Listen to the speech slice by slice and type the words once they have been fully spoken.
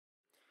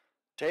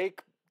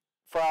Take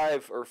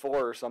 5 or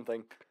 4 or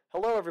something.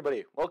 Hello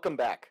everybody, welcome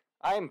back.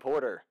 I'm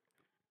Porter.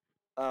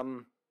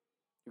 You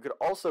could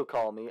also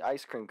call me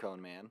Ice Cream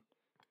Cone Man,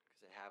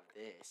 because I have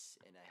this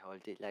and I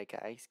hold it like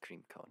an ice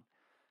cream cone.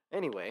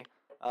 Anyway,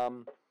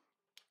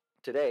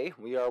 today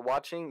you're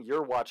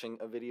watching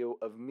a video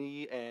of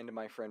me and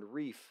my friend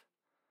Reef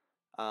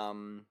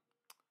go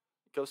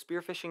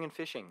spearfishing and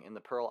fishing in the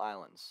Pearl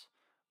Islands.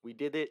 We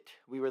did it,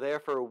 we were there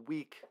for a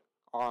week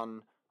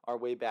on our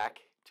way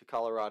back to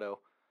Colorado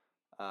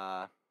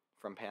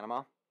from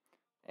Panama,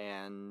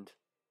 and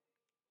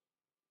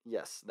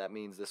yes, that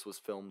means this was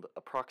filmed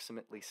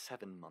approximately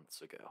 7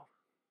 months ago.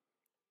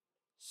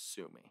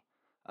 Sue me.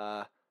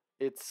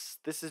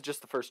 This is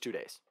just the first 2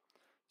 days.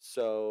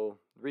 So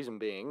the reason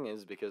being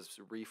is because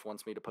Reef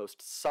wants me to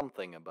post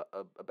something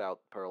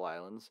about Pearl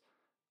Islands.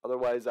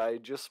 Otherwise, I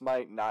just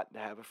might not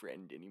have a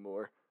friend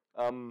anymore.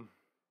 I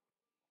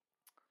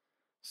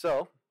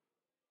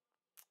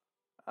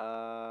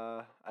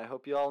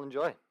hope you all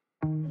enjoy.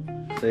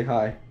 Say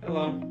hi.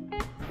 Hello.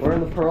 We're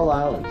in the Pearl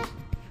Islands,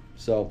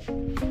 so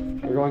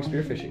we're going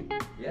spearfishing.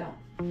 Yeah.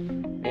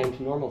 And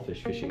normal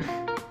fish fishing,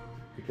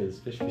 because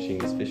fish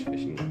fishing is fish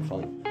fishing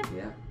fun.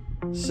 Yeah.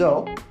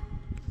 So,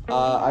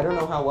 I don't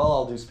know how well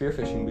I'll do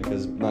spearfishing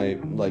because my,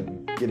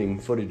 getting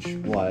footage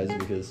wise,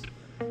 because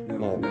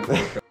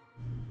the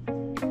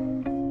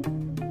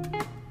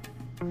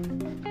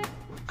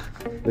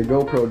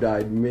GoPro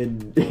died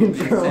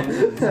mid-intro,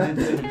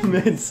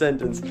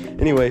 mid-sentence.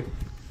 Anyway,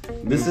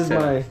 this is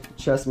my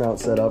chest mount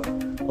setup.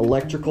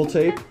 Electrical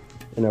tape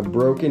and a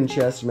broken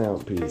chest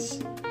mount piece.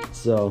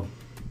 So,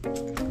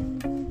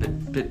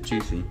 bit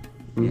juicy.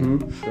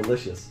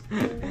 Delicious.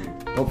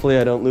 Hopefully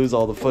I don't lose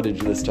all the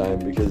footage this time,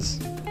 because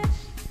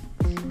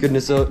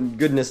goodness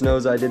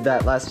knows I did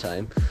that last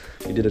time.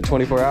 We did a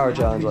 24-hour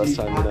challenge last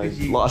time and I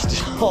lost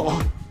it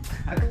all.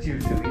 How could you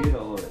delete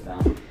all of it now?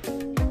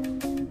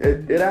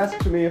 It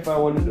asked me if I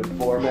wanted to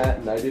format,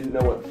 and I didn't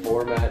know what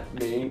format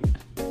meant.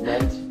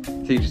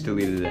 So you just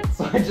deleted it.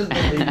 So I just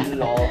deleted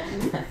it all.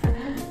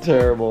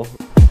 Terrible.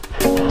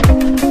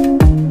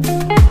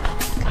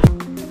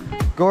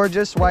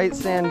 Gorgeous white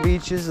sand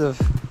beaches of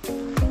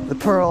the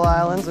Pearl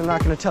Islands. I'm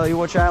not going to tell you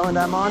which island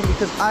I'm on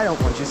because I don't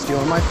want you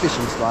stealing my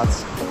fishing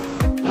spots.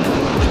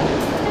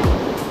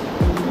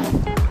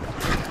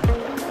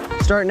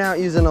 Starting out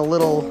using a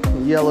little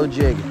yellow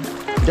jig.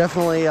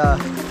 Definitely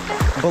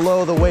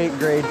below the weight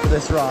grade for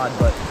this rod,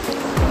 but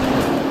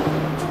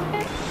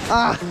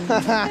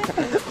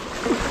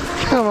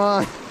come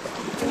on.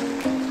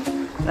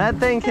 That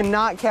thing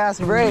cannot cast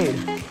braid.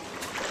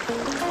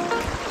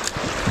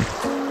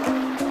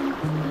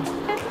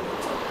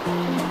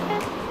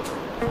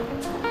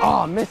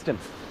 Oh, missed him.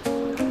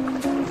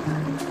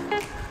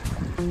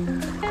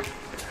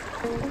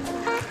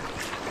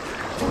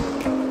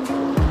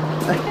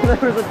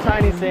 There was a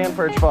tiny sand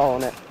perch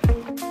following it.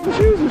 My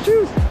shoes, my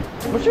shoes,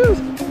 my shoes.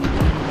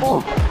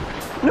 Oh,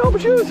 no, my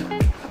shoes.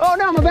 Oh,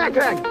 no, my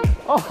backpack.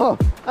 Oh,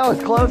 that was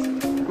close.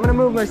 I'm gonna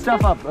move my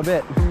stuff up a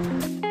bit.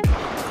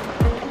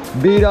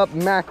 Beat up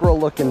mackerel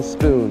looking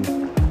spoon.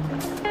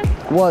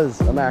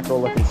 Was a mackerel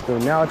looking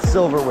spoon. Now it's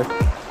silver with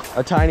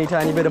a tiny,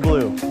 tiny bit of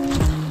blue.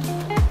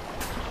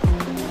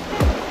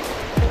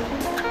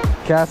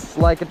 Casts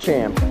like a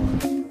champ.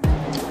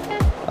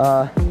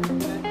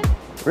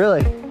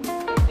 Really?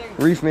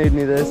 Reef made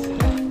me this.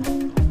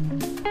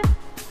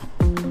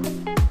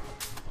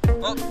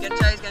 Oh, get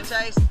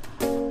chased.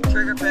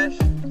 Trigger fish.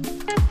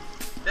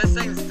 This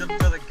thing's for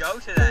the go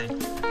today.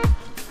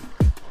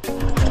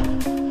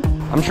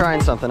 I'm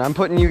trying something. I'm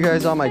putting you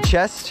guys on my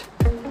chest,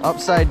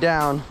 upside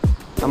down.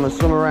 I'm gonna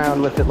swim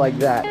around with it like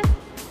that.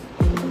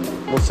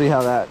 We'll see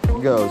how that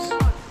goes.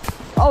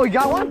 Oh, we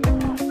got one?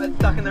 It's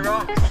stuck in the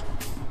rocks.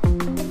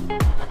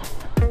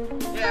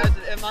 Yeah,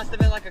 it must have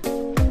been like a...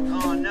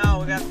 Oh no,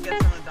 we got to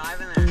get someone to dive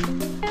in there.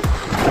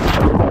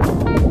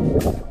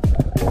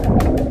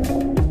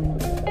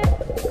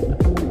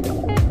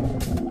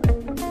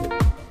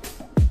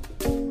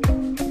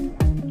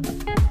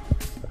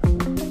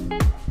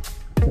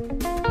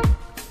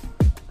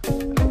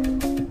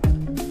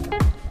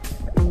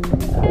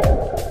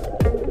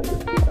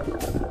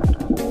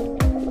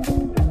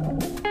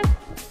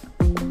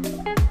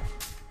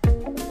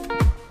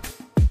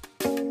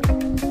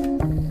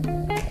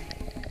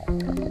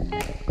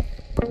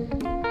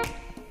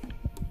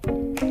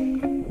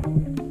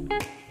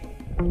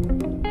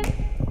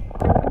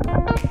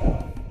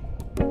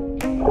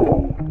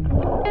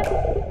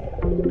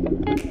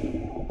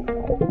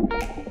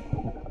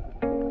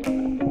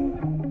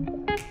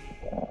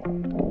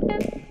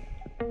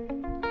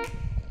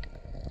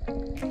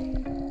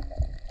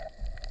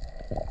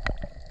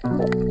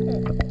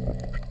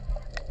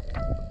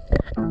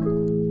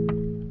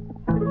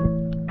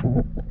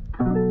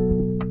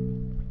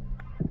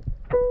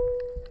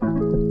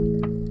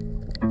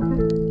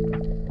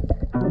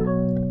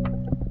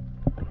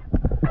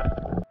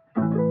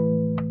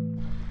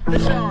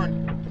 Fish on.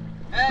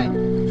 Hey,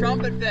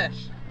 trumpet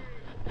fish.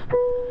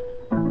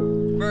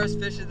 First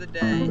fish of the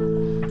day.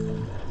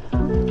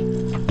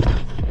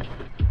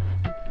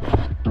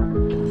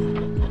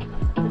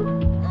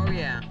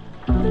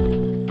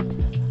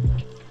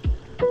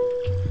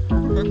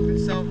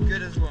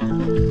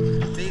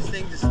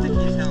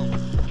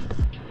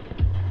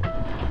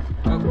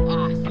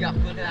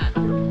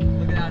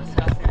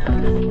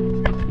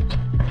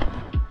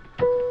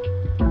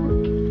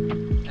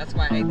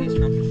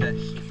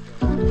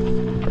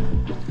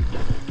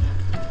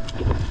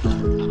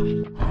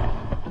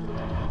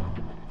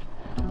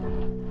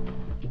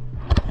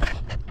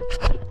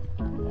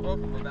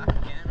 back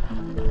again.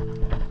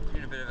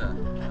 Doing a bit of a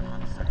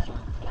hunt actually.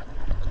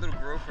 A little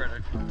grouper had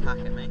an attack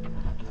at me.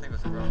 I think it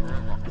was a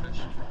rockfish.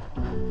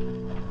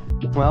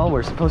 Well,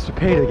 we're supposed to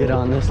pay to get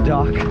on this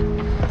dock,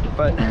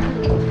 but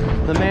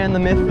the man, the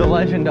myth, the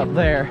legend up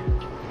there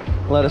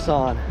let us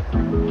on.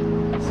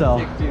 So,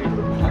 Sick, dude.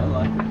 I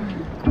like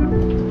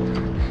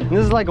it.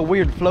 this is like a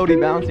weird floaty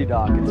bouncy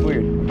dock. It's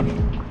weird.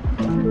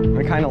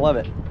 I kind of love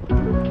it.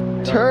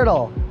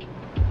 Turtle!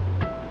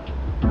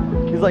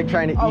 He's like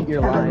trying to eat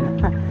your line.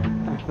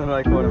 That's what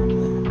I caught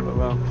him. But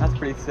well, that's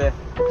pretty sick.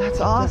 That's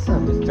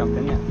awesome. Just jump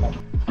in there.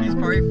 He's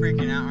probably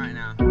freaking out right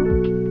now.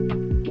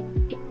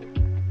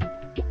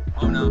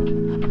 Oh no.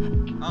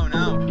 Oh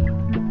no.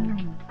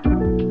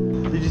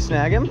 Did you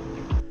snag him?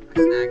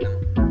 I snagged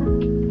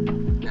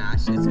him. Nah,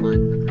 it's fine.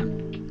 Look at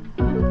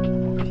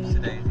him. Piece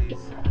of daisies.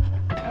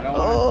 I don't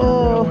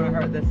want to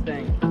hurt this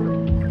thing.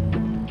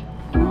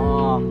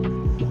 Oh.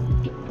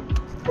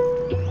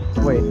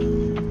 Wait.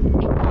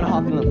 I'm gonna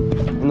hop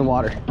in the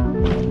water.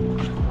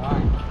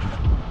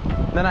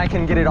 Alright. Then I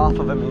can get it off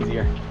of him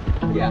easier.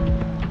 Yeah.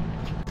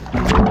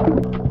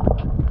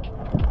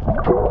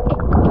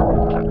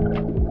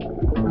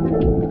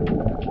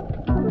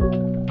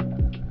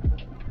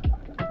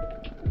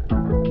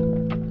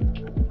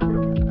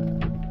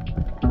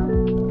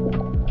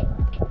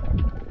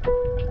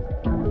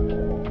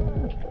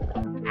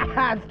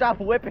 Stop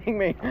whipping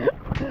me.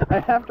 I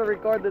have to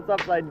record this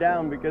upside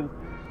down because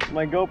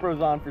my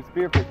GoPro's on for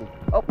spearfishing.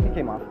 Oh, he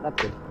came off.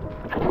 That's good.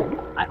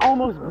 I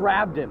almost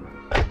grabbed him.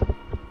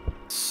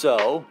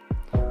 So,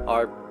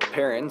 our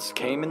parents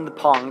came in the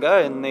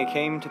Ponga and they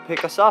came to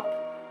pick us up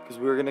because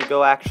we were gonna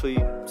go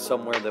actually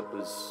somewhere that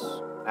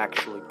was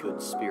actually good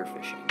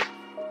spearfishing,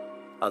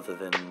 other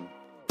than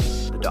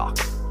the dock,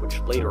 which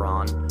later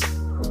on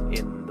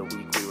in the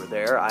week we were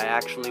there, I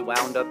actually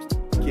wound up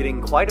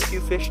getting quite a few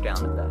fish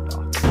down at that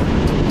dock.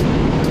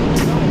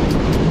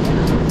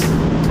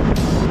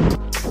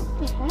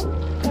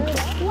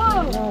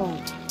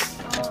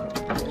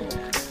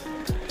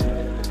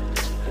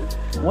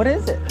 What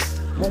is it?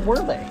 What were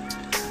they?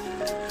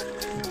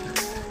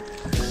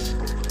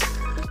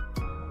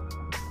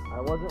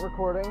 I wasn't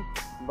recording,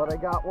 but I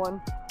got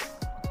one.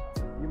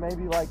 You may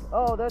be like,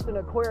 oh, that's an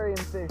aquarium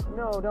fish.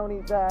 No, don't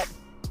eat that.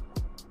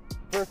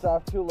 First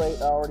off, too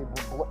late, I already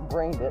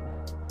brained it.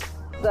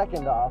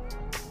 Second off,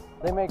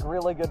 they make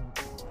really good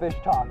fish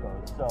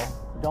tacos, so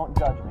don't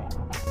judge me.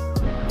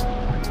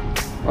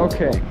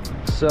 Okay,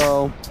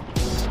 so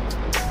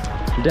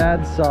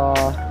Dad saw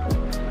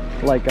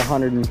like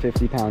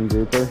 150-pound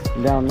grouper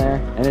down there,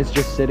 and it's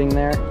just sitting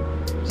there.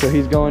 So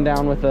he's going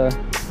down with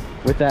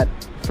that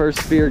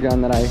first spear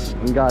gun that I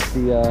got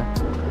the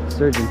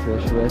surgeon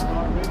fish with,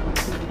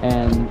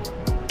 and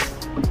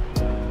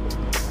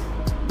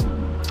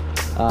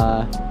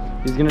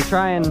he's gonna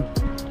try and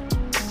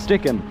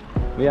stick him.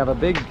 We have a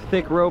big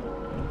thick rope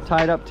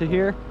tied up to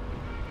here,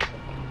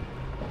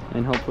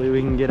 and hopefully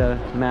we can get a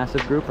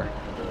massive grouper.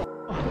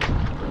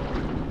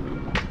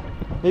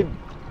 He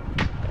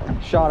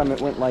shot him, it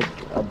went like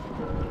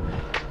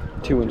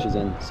 2 inches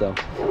in, so.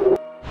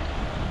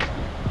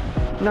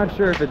 I'm not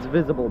sure if it's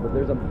visible, but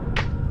there's a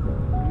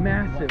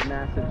massive,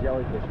 massive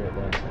jellyfish right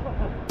there.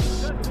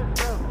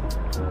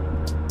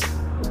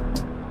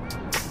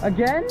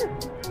 Again?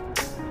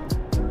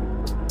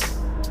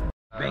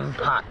 Big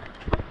pot.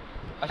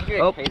 I should get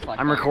a Oh, case like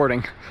I'm that.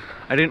 recording.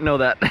 I didn't know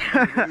that.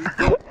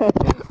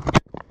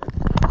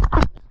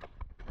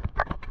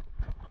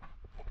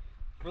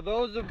 For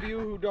those of you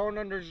who don't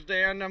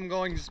understand, I'm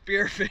going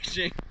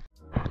spearfishing.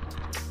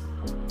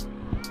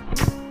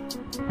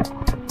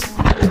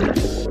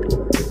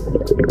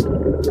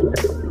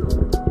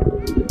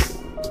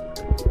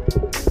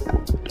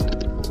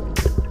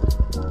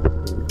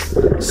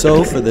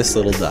 So for this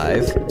little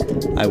dive,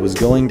 I was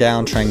going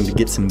down trying to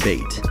get some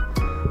bait.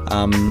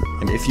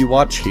 And if you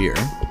watch here,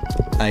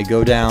 I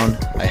go down,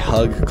 I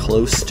hug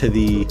close to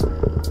the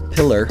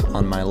pillar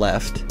on my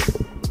left,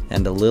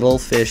 and a little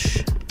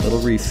fish, little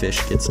reef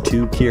fish, gets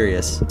too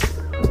curious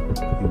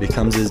and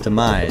becomes his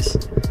demise.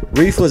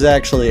 Reef was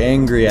actually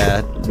angry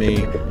at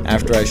me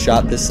after I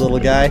shot this little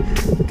guy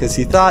because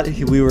he thought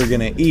we were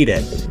gonna eat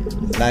it,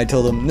 and I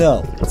told him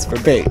no, it's for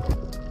bait.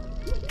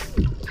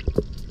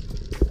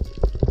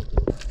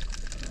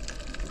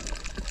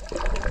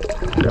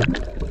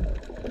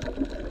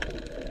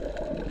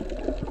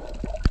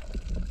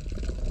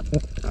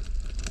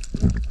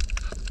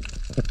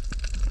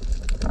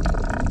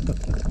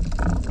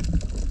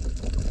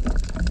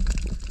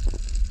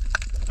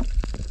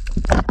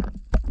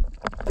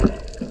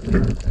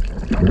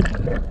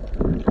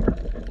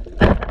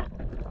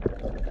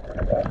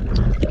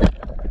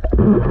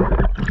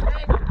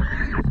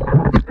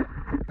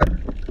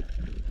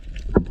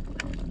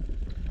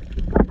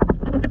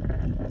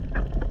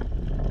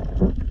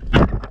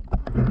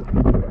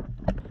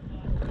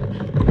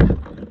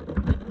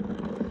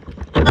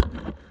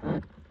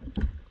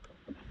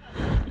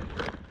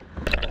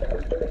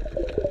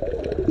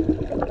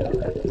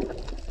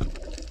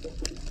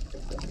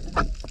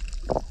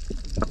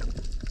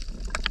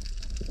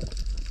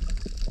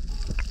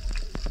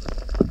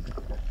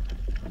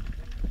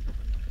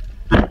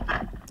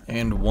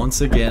 And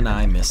once again,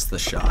 I missed the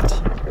shot.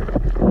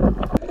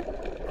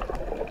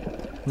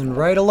 And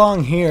right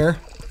along here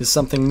is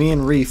something me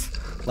and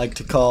Reef like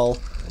to call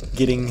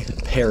getting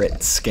parrot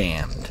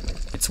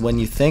scammed. It's when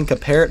you think a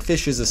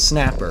parrotfish is a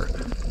snapper,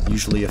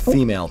 usually a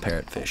female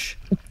parrotfish.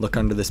 Look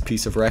under this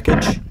piece of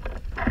wreckage.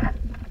 I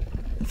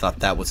thought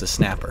that was a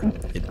snapper.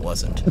 It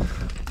wasn't.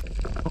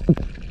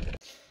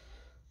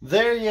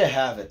 There you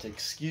have it.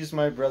 Excuse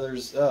my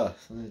brother's...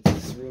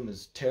 this room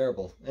is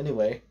terrible.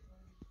 Anyway,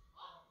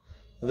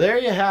 there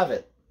you have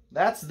it.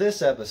 That's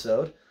this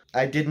episode.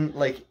 I didn't,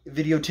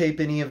 videotape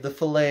any of the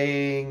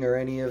filleting or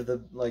any of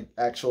the,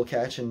 actual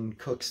catch and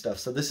cook stuff.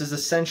 So this is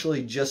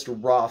essentially just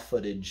raw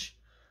footage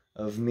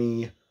of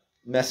me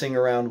messing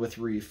around with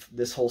Reef.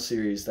 This whole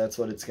series, that's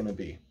what it's going to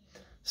be.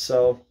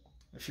 So,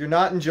 if you're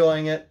not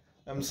enjoying it,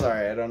 I'm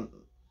sorry.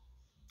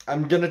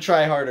 I'm going to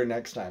try harder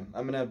next time.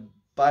 I'm going to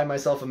buy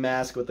myself a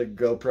mask with a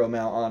GoPro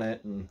mount on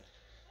it, and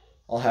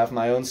I'll have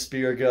my own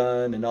spear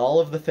gun and all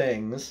of the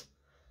things.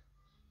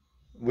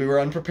 We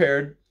were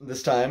unprepared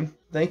this time.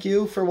 Thank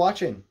you for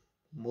watching.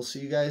 We'll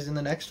see you guys in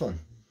the next one.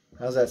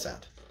 How's that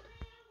sound?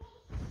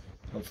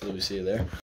 Hopefully we see you there.